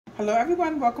Hello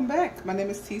everyone, welcome back. My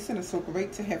name is Tisa and it's so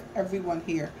great to have everyone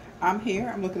here. I'm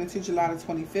looking into July the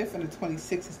 25th and the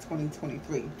 26th is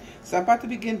 2023. So I'm about to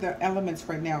begin the elements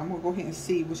right now. I'm going to go ahead and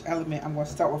see which element I'm going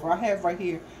to start with. I have right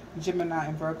here Gemini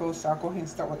and Virgo, so I'll go ahead and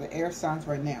start with the air signs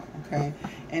right now, okay?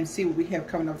 And see what we have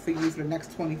coming up for you for the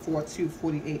next 24 to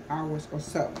 48 hours or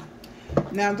so.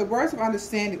 Now, the words of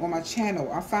understanding on my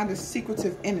channel, I find a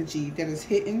secretive energy that is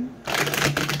hidden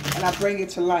and I bring it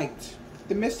to light.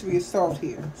 The mystery is solved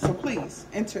here, so please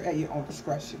enter at your own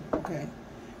discretion, okay?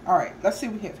 All right, let's see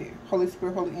what we have here. Holy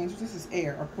Spirit, Holy Angels, this is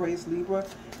air, Aquarius, Libra,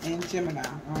 and Gemini,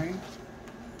 all right?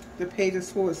 The Page of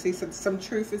Swords, see, some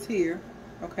truth is here,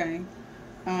 okay?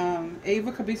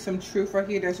 Even could be some truth right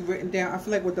here that's written down. I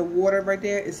feel like with the water right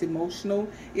there, it's emotional.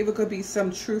 Even could be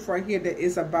some truth right here that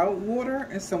is about water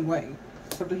in some way.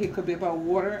 Something here could be about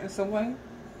water in some way.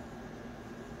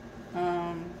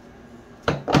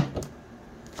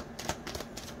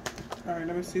 All right,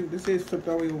 let me see. This is flipped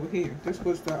over here. This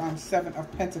was the Seven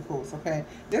of Pentacles, okay?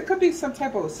 There could be some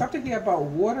type of, something here about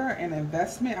water and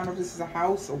investment. I don't know if this is a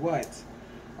house or what.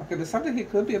 Okay, but something here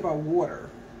could be about water.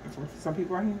 For some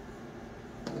people right here.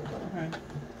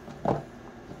 Okay.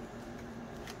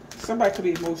 Somebody could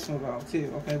be emotional though,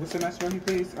 too. Okay, what's the next one here,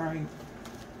 please? All right.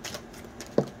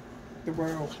 The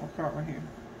World, a card right here.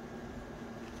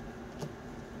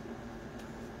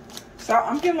 So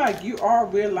I'm getting like you are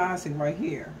realizing right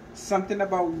here something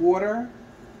about water.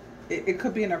 It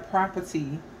could be in a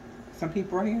property. Some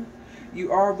people right here.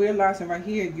 You are realizing right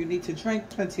here you need to drink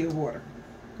plenty of water.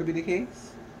 Could be the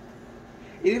case.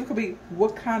 It even could be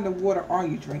what kind of water are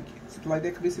you drinking. Something like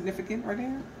that could be significant right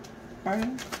there. All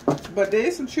right. But there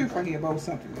is some truth right here about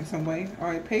something in some way. All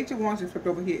right. Page of Wands is flipped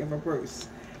over here in reverse.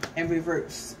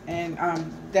 And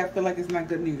that feel like it's not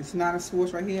good news. Nine of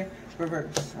Swords right here,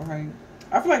 reverse. All right.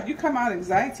 I feel like you come out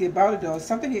anxiety about it though.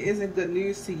 Something here isn't good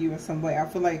news to you in some way. I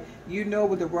feel like you know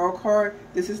with the World card,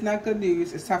 this is not good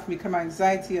news. It's time for me to come out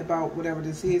anxiety about whatever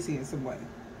this is here in some way.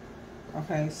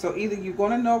 Okay, so either you're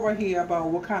going to know right here about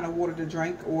what kind of water to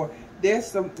drink, or there's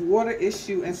some water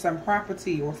issue in some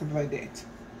property or something like that.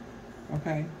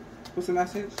 Okay, what's the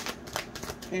message?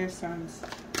 Air signs.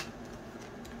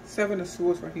 Seven of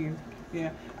Swords right here.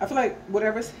 Yeah, I feel like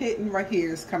whatever's hidden right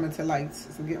here is coming to light.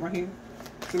 So get right here.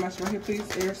 So much right here,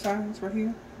 please. Air signs right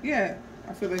here. Yeah,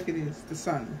 I feel like it is. The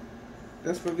sun.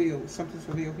 That's revealed. Something's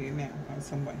revealed here now in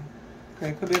some way.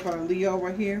 Okay, could be about a Leo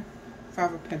right here.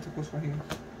 Five of Pentacles right here.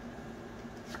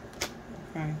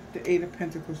 Okay, the Eight of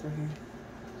Pentacles right here.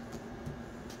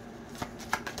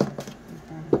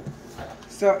 Okay.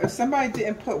 So if somebody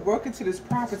didn't put work into this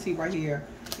property right here,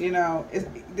 you know,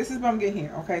 this is what I'm getting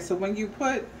here. Okay, so when you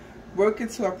put work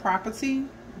into a property,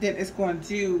 then it's going to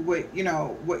do what, you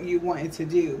know, what you want it to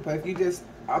do. But if you just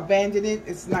abandon it,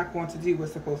 it's not going to do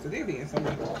what's supposed to do here.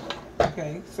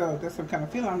 Okay, so that's some kind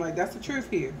of feeling. I'm like, that's the truth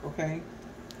here. Okay,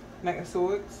 Knight of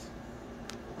Swords.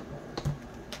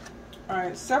 All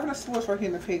right, Seven of Swords right here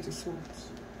in the Page of Swords.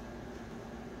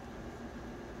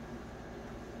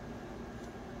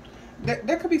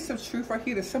 There could be some truth right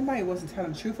here that somebody wasn't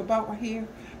telling the truth about right here.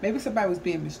 Maybe somebody was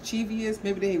being mischievous.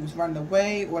 Maybe they was running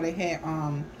away, or they had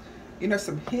you know,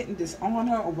 some hidden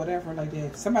dishonor or whatever like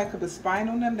that. Somebody could be spying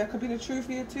on them. That could be the truth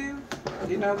here too.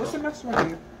 You know, what's the next right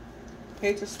here?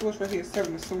 Page of Swords right here,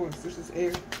 Seven of Swords. This is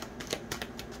air.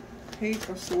 Page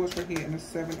of Swords right here and the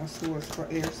Seven of Swords for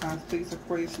air signs, please.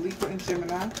 Aquarius, Libra, and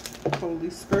Gemini.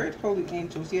 Holy Spirit, Holy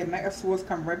Angels. Yeah, Knight of Swords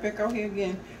come right back out here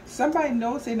again. Somebody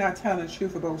knows they're not telling the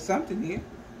truth about something here.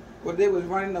 Or they was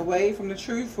running away from the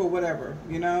truth or whatever.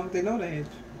 You know, they know that.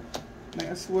 Knight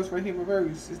of Swords right here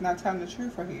reverse. It's not telling the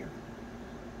truth right here.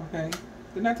 Okay?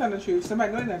 They're not telling the truth.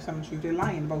 Somebody knows they're not telling the truth. They're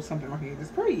lying about something right here. That's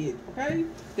period. Okay?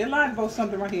 They're lying about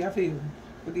something right here, I feel.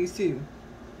 With these two.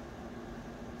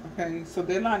 Okay, so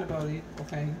they're lying about it,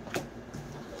 okay?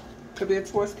 Could be a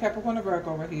Taurus, Capricorn, or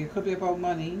Virgo right here. Could be about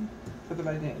money, something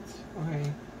like that,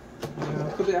 okay?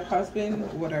 Could be a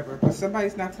husband, whatever. But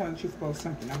somebody's not telling the truth about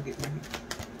something. I'm getting right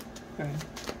here, okay?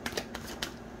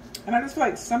 And I just feel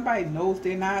like somebody knows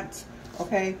they're not,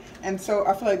 okay? And so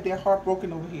I feel like they're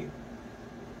heartbroken over here.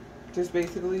 Just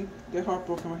basically, they're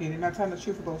heartbroken right here. They're not telling the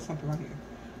truth about something right here,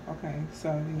 okay?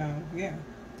 So, you know, yeah.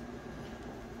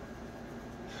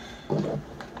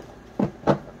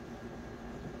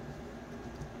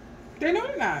 They know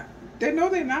they're not. They know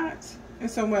they're not in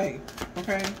some way.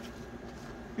 Okay?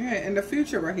 Yeah, in the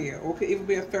future right here. Or it could even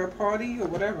be a third party or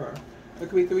whatever. It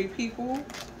could be three people.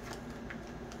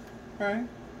 Okay?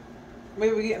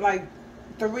 Maybe we get like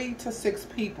 3 to 6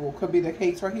 people. Could be the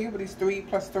case right here. But it's 3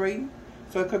 plus 3.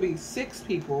 So it could be 6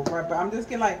 people, right? But I'm just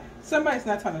getting like, somebody's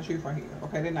not telling the truth right here.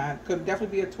 Okay, they're not. Could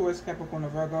definitely be a Taurus, Capricorn, or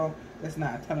Virgo that's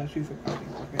not telling the truth about it.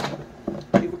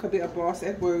 Okay. People could be a boss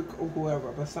at work or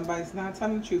whoever, but somebody's not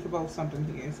telling the truth about something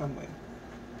here in some way.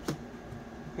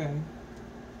 Okay.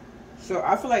 So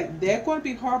I feel like they're going to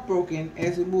be heartbroken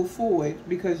as we move forward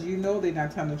because you know they're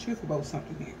not telling the truth about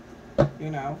something here.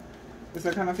 You know? It's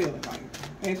that kind of feeling like.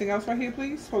 Anything else right here,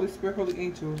 please? Holy Spirit, Holy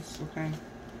Angels. Okay.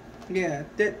 Yeah.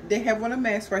 They have on a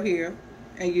mask right here.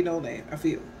 And you know that. I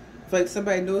feel like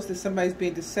somebody knows that somebody's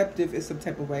being deceptive in some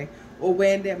type of way. Or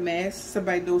wearing that mask,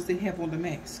 somebody knows they have on the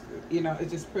mask. You know,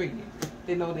 it's just pretty.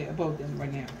 They know that about them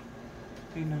right now.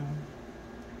 You know.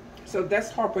 So that's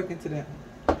heartbreaking to them.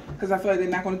 Because I feel like they're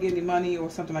not going to get any money or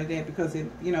something like that because they're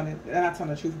not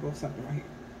telling the truth about something right here.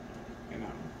 You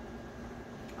know.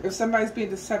 If somebody's being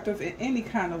deceptive in any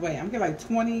kind of way, I'm getting like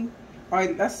 20. All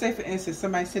right, let's say for instance,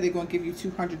 somebody said they're going to give you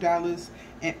 $200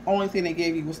 and only thing they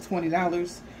gave you was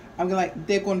 $20. I'm like,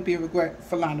 they're going to be regret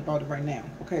for lying about it right now.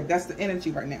 Okay, that's the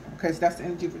energy right now. Okay, so that's the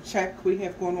energy for check we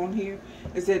have going on here.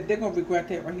 Is that they're going to regret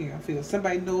that right here. I feel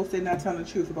somebody knows they're not telling the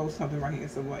truth about something right here in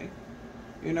some way.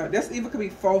 You know, that's even could be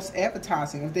false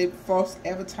advertising. If they're false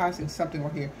advertising something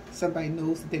right here, somebody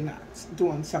knows that they're not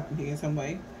doing something here in some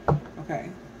way.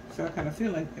 Okay, so I kind of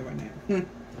feel like that right now.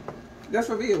 That's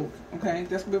revealed. Okay,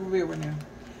 that's going to be revealed right now.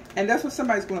 And that's what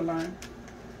somebody's going to learn.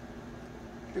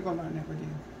 They're going to learn that right here.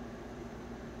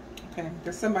 Okay,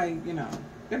 there's somebody, you know,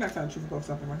 they're not telling the truth about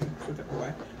something right here. So that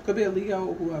way. Could be a Leo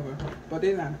or whoever, but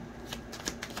they're not.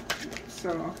 So,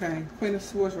 okay, Queen of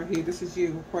Swords right here. This is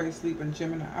you, Aquarius, Libra, and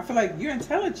Gemini. I feel like you're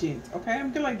intelligent, okay?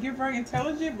 I'm feeling like you're very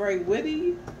intelligent, very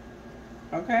witty,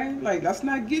 okay? Like, let's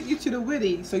not get you to the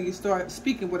witty so you start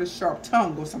speaking with a sharp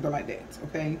tongue or something like that,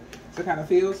 okay? So it kind of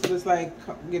feels, so it's like,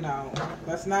 you know,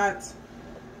 let's not,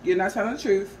 you're not telling the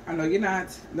truth. I know you're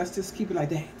not. Let's just keep it like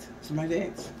that. Something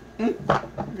like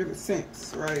that. Get a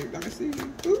sense, right? Let me see.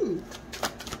 Ooh.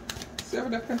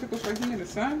 Seven of Pentacles right here in the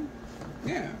Sun.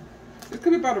 Yeah. It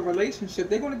could be about a relationship.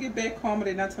 They're going to get back karma.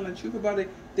 They're not telling the truth about it.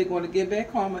 They're going to get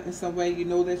back karma in some way. You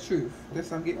know that truth.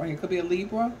 That's what I'm getting right here. It could be a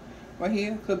Libra right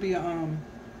here. It could be a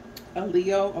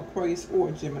Leo, Aquarius,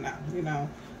 or Gemini, you know.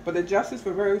 But the Justice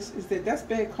reverse is that that's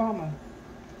bad karma.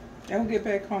 They don't get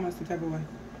bad karma in some type of way.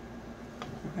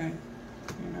 Okay?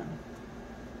 You know.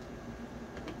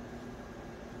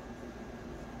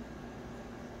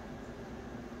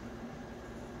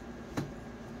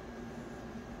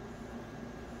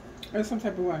 In some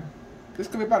type of way. This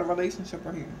could be about a relationship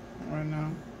right here. Right now.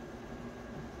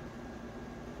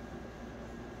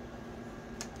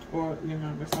 Or, you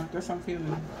know, that's what I'm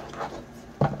feeling.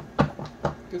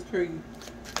 This period.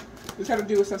 This had to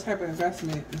do with some type of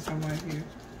investment in some way here.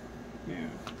 Yeah.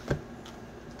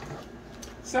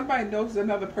 Somebody knows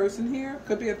another person here.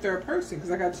 Could be a third person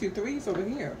because I got 2 3s over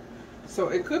here. So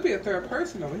it could be a third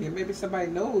person over here. Maybe somebody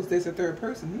knows there's a third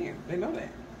person here. They know that.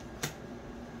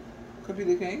 Could be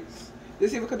the case.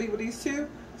 This even could be with these two.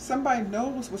 Somebody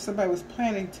knows what somebody was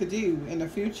planning to do in the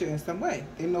future in some way.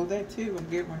 They know that too. I'm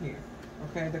getting right here.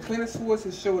 Okay, the Queen of Swords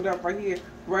has showed up right here,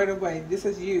 right away. This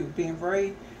is you being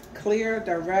very clear,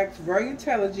 direct, very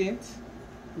intelligent,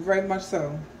 very much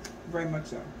so, very much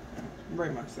so,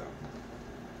 very much so.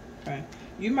 Okay,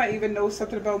 you might even know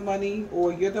something about money,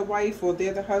 or you're the wife, or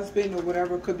they're the husband, or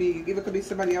whatever. It could be, even could be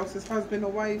somebody else's husband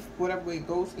or wife, whatever way it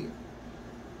goes here.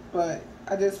 But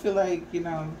I just feel like, you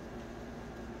know,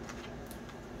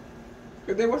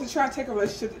 if they wasn't trying to take a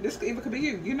relationship, this even could be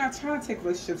you. You're not trying to take a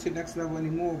relationship to the next level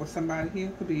anymore with somebody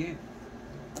here. Could be it.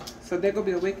 So they're going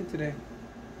to be awakened today.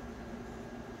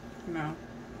 You know.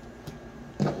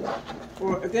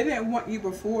 Or if they didn't want you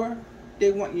before,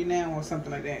 they want you now or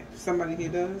something like that. Somebody here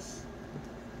does.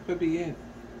 Could be it.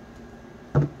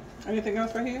 Anything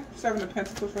else right here? 7 of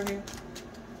Pentacles right here.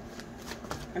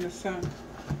 And the Sun.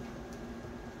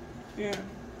 Yeah.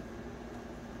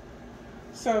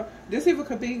 So this even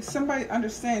could be somebody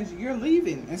understands you're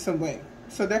leaving in some way.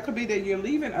 So that could be that you're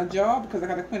leaving a job because I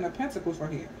got a Queen of Pentacles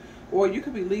right here. Or you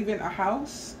could be leaving a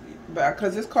house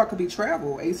because this card could be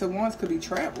travel. Ace of Wands could be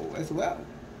travel as well.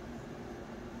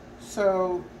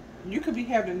 So you could be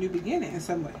having a new beginning in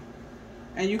some way.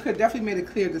 And you could definitely make a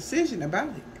clear decision about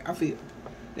it, I feel.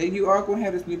 That you are going to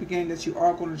have this new beginning, that you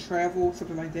are going to travel,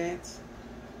 something like that.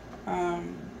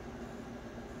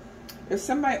 If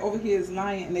somebody over here is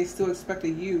lying and they still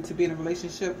expecting you to be in a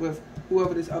relationship with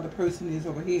whoever this other person is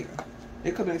over here,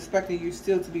 they could be expecting you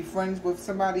still to be friends with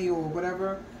somebody or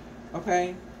whatever,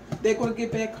 okay? They're going to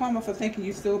get bad karma for thinking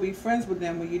you still be friends with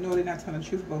them when you know they're not telling the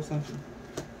truth about something.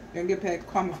 They're going to get bad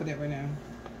karma for that right now.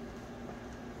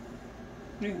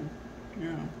 Yeah,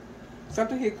 yeah.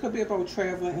 Something here could be about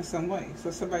traveling in some way.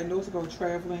 So somebody knows about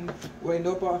traveling, or they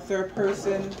know about a third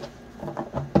person.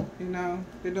 You know,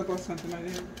 they know about something like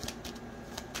that.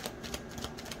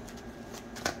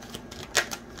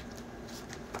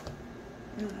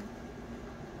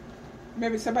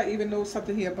 Maybe somebody even knows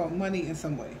something here about money in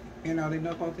some way. You know, they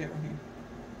know about that right here.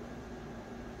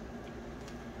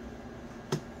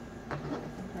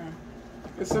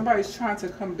 If somebody's trying to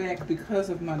come back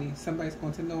because of money, somebody's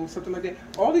going to know something like that.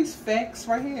 All these facts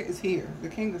right here is here. The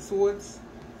King of Swords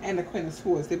and the Queen of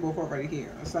Swords, they're both already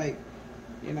here. It's like,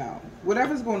 you know,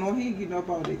 whatever's going on here, you know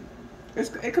about it.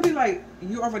 It could be like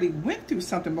you already went through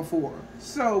something before.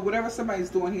 So whatever somebody's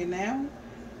doing here now,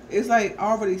 it's like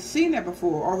already seen that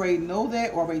before, already know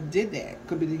that, already did that.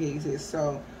 Could be the case.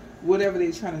 So whatever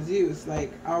they're trying to do, it's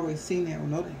like I already seen that or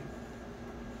know that.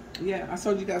 Yeah, I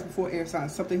told you guys before, air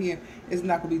signs, something here is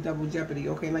not going to be double jeopardy,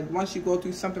 okay? Like, once you go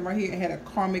through something right here and had a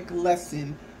karmic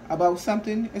lesson about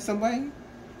something in some way,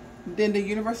 then the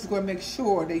universe is going to make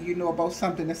sure that you know about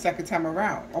something the second time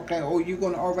around, okay? Or you're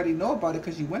going to already know about it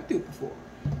because you went through it before,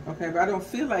 okay? But I don't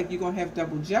feel like you're going to have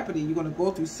double jeopardy. You're going to go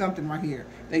through something right here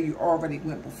that you already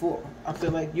went before. I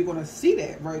feel like you're going to see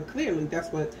that very clearly. That's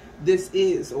what this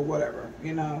is or whatever,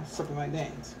 you know, something like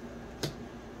that.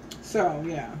 So,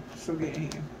 yeah, so get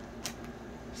in here.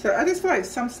 So I just feel like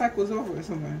some cycle's over in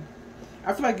some way.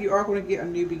 I feel like you are going to get a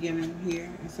new beginning here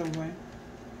in some way.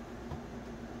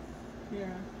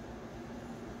 Yeah.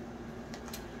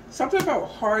 Something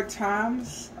about hard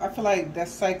times. I feel like that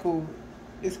cycle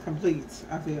is complete,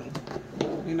 I feel.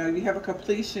 You know, you have a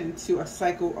completion to a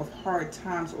cycle of hard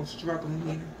times or struggling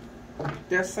here.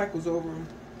 That cycle's over in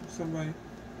some way.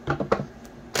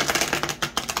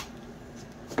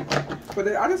 But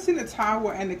I just seen the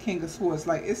Tower and the King of Swords.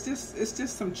 Like, it's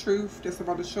just some truth that's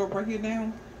about to show up right here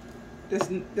now. That's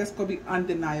going to be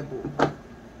undeniable.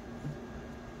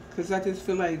 Because I just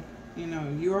feel like, you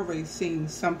know, you already seen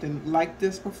something like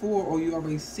this before, or you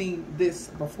already seen this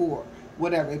before.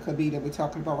 Whatever it could be that we're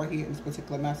talking about right here in this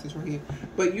particular message right here.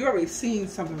 But you already seen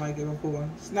something like it before.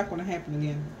 It's not going to happen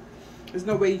again. There's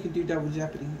no way you can do double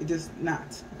jeopardy. It just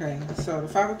not. Okay, so the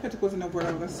Five of Pentacles in the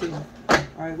world. Let's see.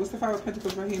 All right, what's the Five of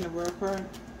Pentacles right here in the world card?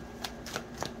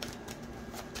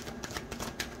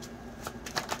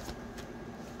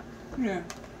 Yeah.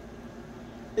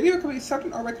 It even could be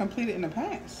something already completed in the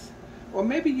past. Or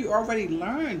maybe you already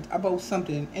learned about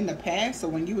something in the past, or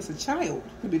when you was a child.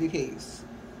 Could be the case.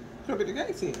 Could be the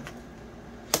case here.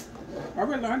 I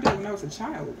already learned it when I was a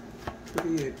child.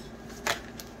 Could be it.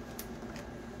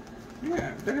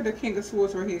 Yeah, look at the King of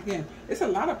Swords right here again. It's a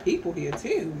lot of people here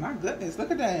too. My goodness,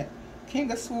 look at that. King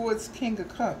of Swords, King of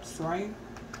Cups, right?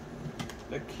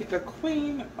 The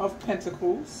Queen of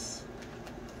Pentacles,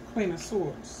 Queen of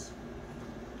Swords.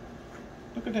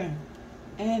 Look at that.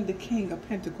 And the King of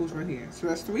Pentacles right here. So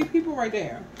that's 3 people right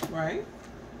there, right?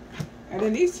 And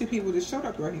then these 2 people just showed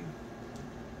up right here.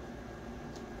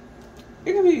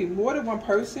 It can be more than one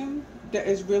person that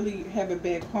is really having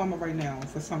bad karma right now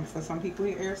for some people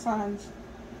here, air signs.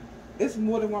 It's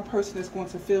more than one person that's going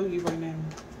to feel you right now.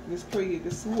 This period,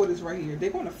 this sword is right here. They're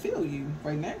going to feel you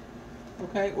right now.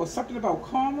 Okay? Or something about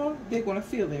karma, they're going to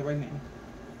feel that right now.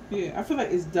 Yeah, I feel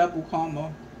like it's double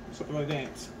karma. Something like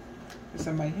that. That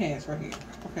somebody has right here.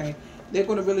 Okay? They're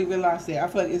going to really realize that. I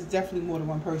feel like it's definitely more than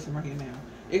one person right here now.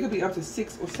 It could be up to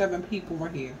 6 or 7 people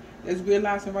right here that's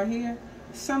realizing right here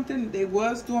something they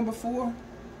was doing before.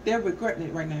 They're regretting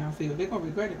it right now, I feel. They're going to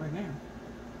regret it right now.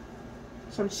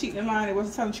 Some cheating line, they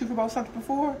wasn't telling the truth about something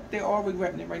before. They're all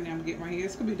regretting it right now. I'm getting right here.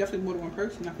 It's going to be definitely more than one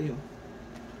person, I feel.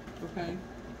 Okay?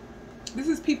 This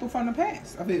is people from the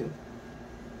past, I feel.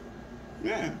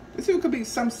 Yeah. This could be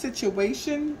some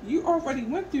situation. You already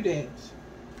went through that.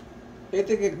 They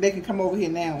think they can come over here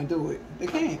now and do it. They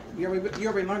can't. You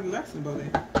already learned your lesson about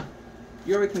it.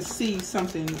 You already can see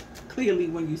something clearly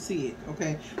when you see it,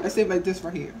 okay? Let's say like this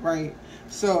right here, right?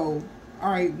 So,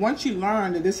 all right, once you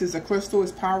learn that this is a crystal,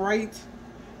 it's pyrite,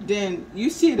 then you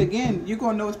see it again, you're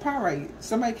going to know it's pyrite.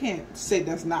 Somebody can't say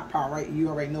that's not pyrite. You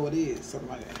already know it is, something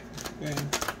like that, okay?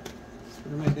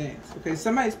 Something like that. Okay,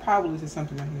 somebody's powerless or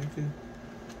something right here, I feel.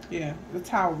 Yeah, the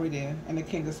Tower right there and the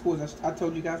King of Swords. I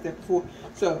told you guys that before.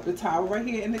 So, the Tower right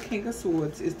here and the King of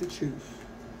Swords is the truth.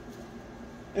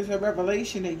 It's a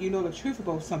revelation that you know the truth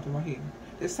about something right here.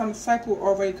 There's some cycle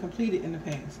already completed in the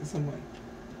past in some way.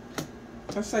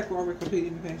 Some cycle already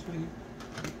completed in the past right here.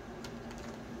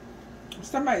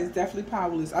 Somebody is definitely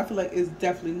powerless. I feel like it's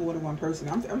definitely more than one person.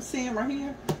 I'm seeing right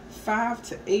here 5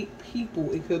 to 8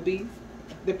 people it could be,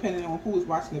 depending on who is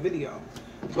watching the video.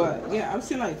 But yeah, I'm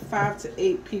seeing like 5 to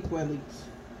 8 people at least.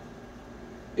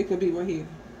 It could be right here.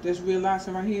 That's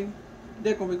realizing right here.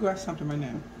 They're going to regret something right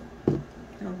now.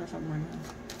 You don't got something right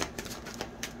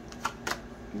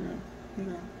now.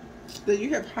 Yeah. That you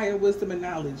have higher wisdom and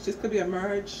knowledge. This could be a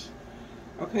marriage,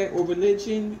 okay, or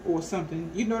religion or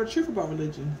something. You know the truth about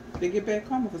religion. They get bad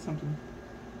karma for something.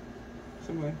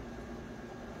 Some way.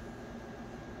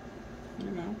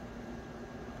 You know.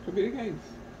 Could be the case.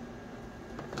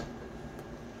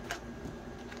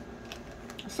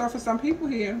 So for some people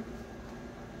here,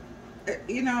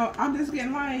 you know, I'm just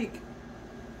getting like,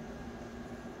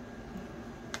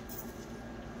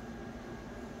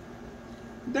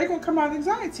 they're going to come out of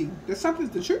anxiety. That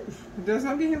something's the truth. There's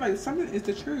something here like something is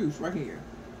the truth right here.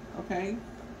 Okay?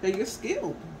 That you're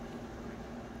skilled.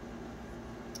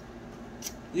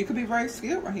 You could be very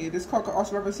skilled right here. This card could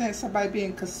also represent somebody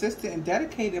being consistent and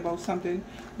dedicated about something,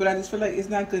 but I just feel like it's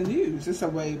not good news in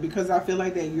some way because I feel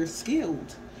like that you're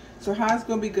skilled. So how it's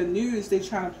going to be good news? They're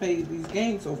trying to play these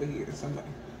games over here. Somebody.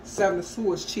 Seven of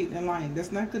Swords, cheating and lying.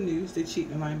 That's not good news. They're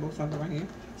cheating and lying about something right here.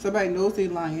 Somebody knows they're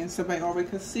lying. Somebody already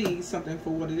can see something for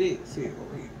what it is here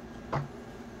over here.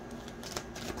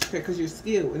 Okay, because you're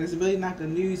skilled. And it's really not good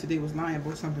news that they was lying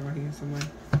about something right here somewhere.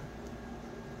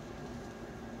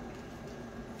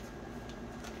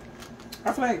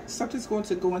 I feel like something's going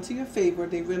to go into your favor.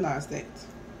 They realize that.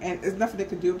 And there's nothing they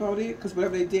can do about it. Because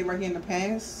whatever they did right here in the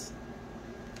past.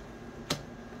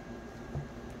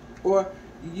 Or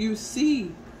you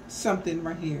see something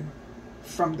right here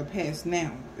from the past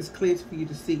now. It's clear for you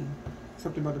to see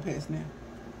something about the past now.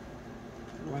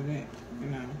 Like that, you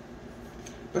know.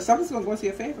 But something's going to go into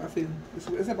your favor, I feel.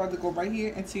 It's about to go right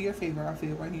here into your favor, I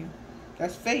feel, right here.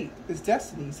 That's fate. It's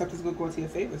destiny. Something's going to go into your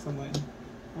favor somewhere.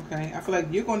 Okay? I feel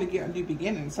like you're going to get a new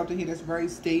beginning. Something here that's very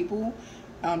stable,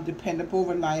 dependable,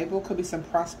 reliable. Could be some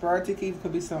prosperity.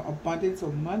 Could be some abundance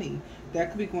or money.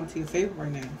 That could be going to your favor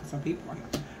right now for some people right here.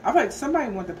 I feel like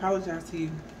somebody wants to apologize to you.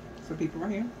 Some people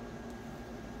right here.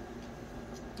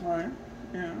 Alright.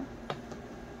 Yeah.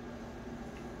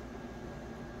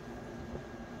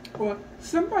 Or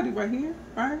somebody right here,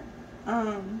 right?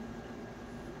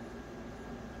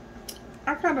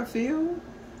 I kind of feel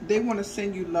they want to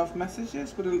send you love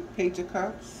messages with a Page of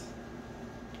Cups.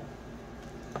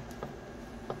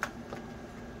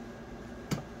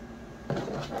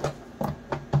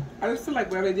 I just feel like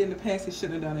whatever they did in the past, they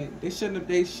shouldn't have done it. They shouldn't have.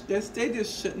 They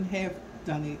just shouldn't have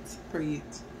done it. Period.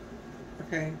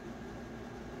 Okay.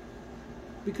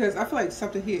 Because I feel like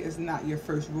something here is not your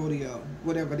first rodeo.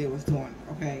 Whatever they was doing.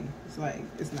 Okay. It's like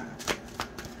it's not.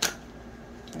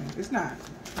 Okay. It's not.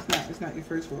 It's not. It's not your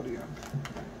first rodeo.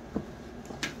 Okay.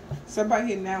 Somebody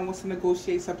here now wants to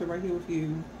negotiate something right here with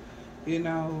you. You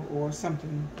know, or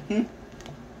something.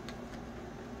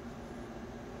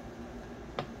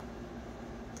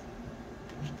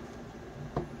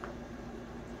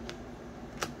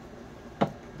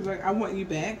 Like, I want you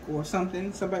back or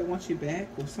something. Somebody wants you back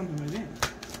or something like that.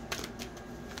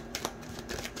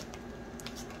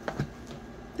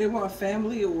 They want a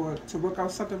family or to work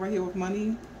out something right here with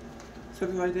money.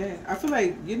 Something like that. I feel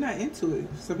like you're not into it.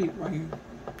 Some people right here.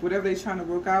 Whatever they're trying to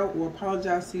work out or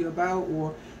apologize to you about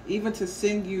or even to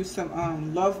send you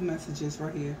some love messages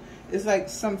right here. It's like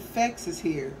some facts is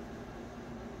here.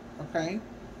 Okay?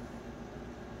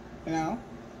 You know?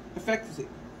 The fact is here.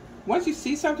 Once you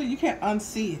see something, you can't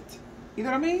unsee it. You know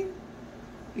what I mean?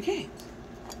 You can't.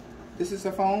 This is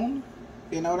a phone.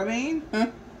 You know what I mean?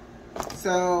 Huh?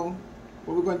 So,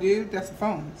 what we're going to do, that's a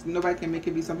phone. So nobody can make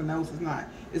it be something else. It's not.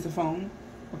 It's a phone.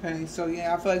 Okay? So,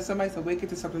 yeah, I feel like somebody's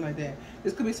awakened to something like that.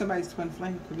 This could be somebody's twin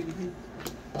flame. Could be the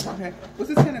okay.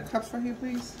 What's the Ten of Cups right here,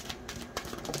 please?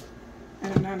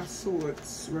 And a Nine of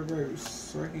Swords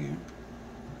reverse right here.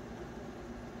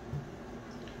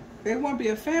 They want to be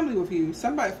a family with you.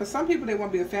 Somebody, for some people, they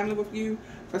want to be a family with you.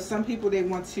 For some people, they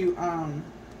want to,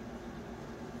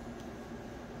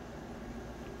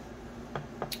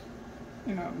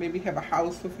 you know, maybe have a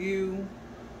house with you.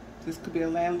 This could be a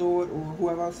landlord or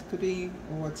whoever else it could be,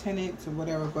 or a tenant or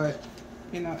whatever. But,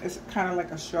 you know, it's kind of like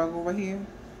a struggle right here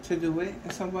to do it in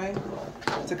some way.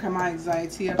 To come out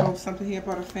anxiety about something here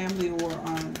about a family or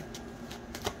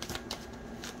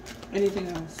anything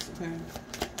else. Okay.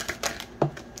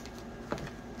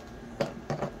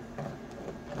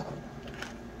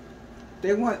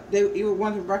 They either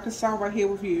want to reconcile right here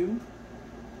with you,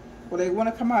 or they want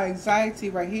to come out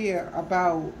anxiety right here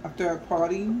about a third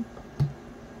party,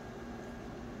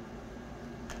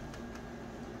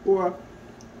 or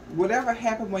whatever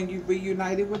happened when you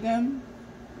reunited with them,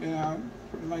 you know,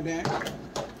 something like that.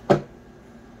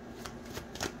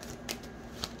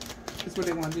 That's what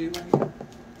they want to do right here.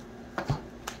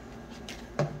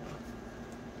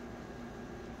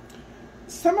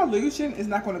 Some illusion is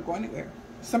not going to go anywhere.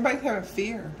 Somebody's having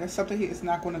fear that something here is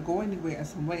not going to go anywhere in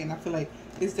some way. And I feel like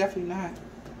it's definitely not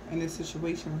in this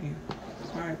situation right here.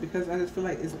 All right, because I just feel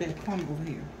like it's bad karma over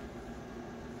here.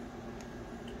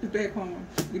 It's bad karma.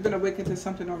 You've been awakened to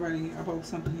something already about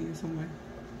something here in some way.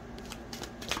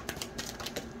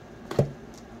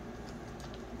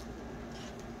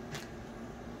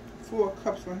 Four of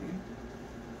Cups right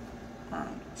here.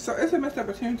 So it's a missed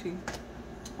opportunity.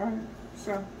 Alright,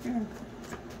 so yeah.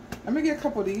 Let me get a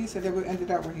couple of these and then we'll end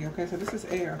it out right here. Okay, so this is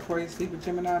air. Aquarius, Libra,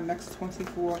 Gemini, next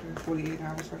 24 and 48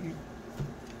 hours right here.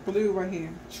 Blue right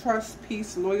here. Trust,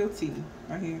 peace, loyalty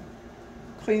right here.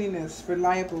 Cleanliness,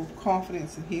 reliable,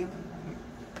 confidence, and healing right here.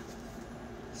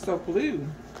 So blue.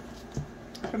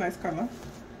 That's a nice color.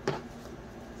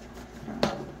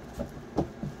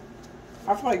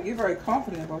 I feel like you're very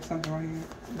confident about something right here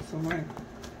in some way.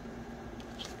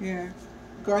 Yeah.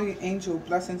 Guardian angel,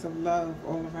 blessings of love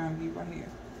all around you right here.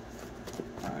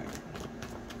 Alright.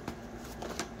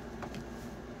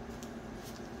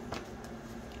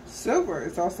 Silver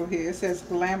is also here. It says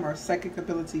glamour, psychic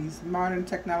abilities, modern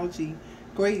technology,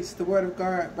 grace, the word of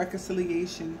God,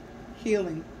 reconciliation,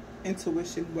 healing,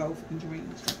 intuition, wealth, and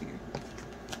dreams right here.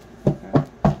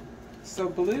 Okay. So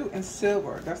blue and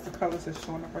silver, that's the colors that's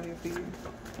showing up right here for you.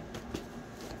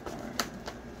 Alright.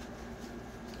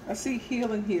 I see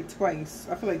healing here twice.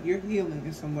 I feel like you're healing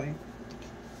in some way.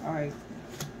 Alright.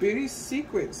 Beauty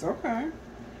secrets, okay.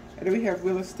 And then we have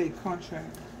real estate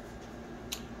contract.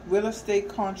 Real estate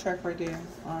contract right there.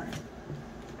 Alright.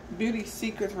 Beauty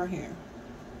secrets right here.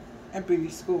 And beauty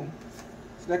school.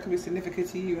 So that could be significant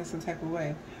to you in some type of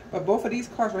way. But both of these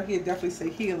cards right here definitely say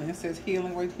healing. It says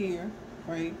healing right here,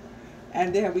 right?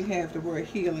 And then we have the word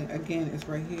healing again is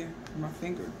right here on my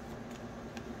finger.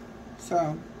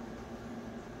 So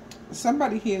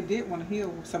somebody here did want to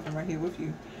heal something right here with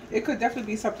you. It could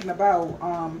definitely be something about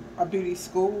a beauty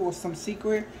school or some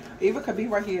secret. Even could be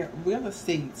right here, real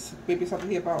estate. Maybe something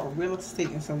here about real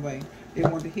estate in some way. They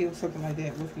want to heal something like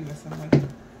that with you in some way.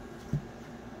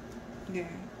 Yeah.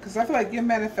 Because I feel like you're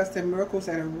manifesting miracles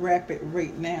at a rapid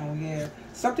rate now. Yeah.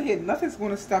 Something here, nothing's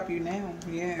going to stop you now.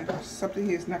 Yeah. Something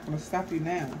here is not going to stop you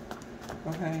now.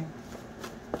 Okay.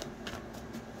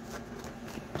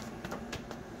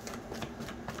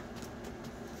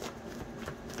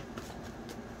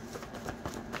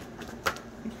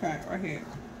 Okay, right here.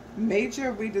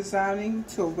 Major redesigning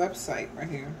to a website right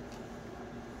here.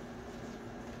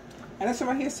 And this one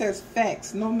right here says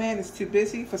facts. No man is too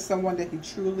busy for someone that he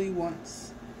truly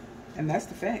wants. And that's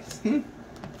the facts.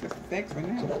 That's the facts right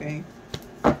now, okay?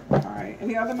 Alright,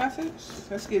 any other message?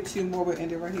 Let's get two more. We'll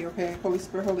end it right here, okay? Holy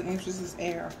Spirit, Holy Angels is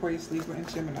air, Aquarius, Libra, and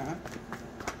Gemini.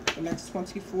 The next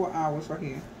 24 hours right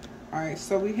here. Alright,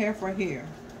 so we have right here.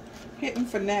 Hidden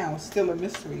for now, still a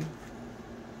mystery.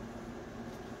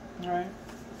 Alright.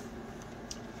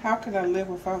 How can I live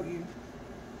without you?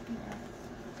 Yeah.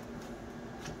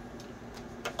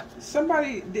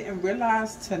 Somebody didn't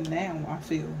realize till now, I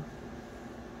feel.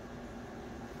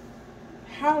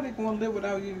 How are they going to live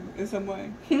without you in some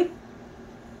way?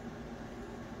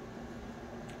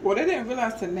 Well, they didn't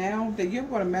realize till now that you're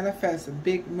going to manifest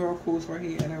big miracles right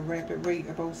here at a rapid rate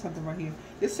about something right here.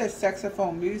 This says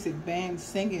saxophone, music, band,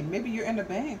 singing. Maybe you're in a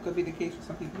band. Could be the case for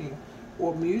some people here.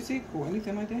 Or music or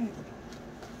anything like that.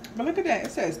 But look at that.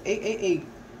 It says 888.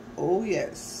 Oh,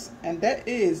 yes. And that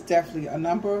is definitely a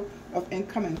number of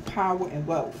incoming power and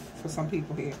wealth for some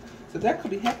people here. So that could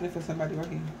be happening for somebody right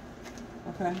here.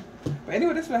 Okay. But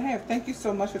anyway, this is what I have. Thank you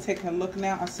so much for taking a look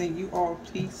now. I'm sending you all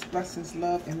peace, blessings,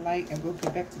 love, and light. And we'll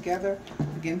get back together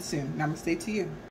again soon. Namaste to you.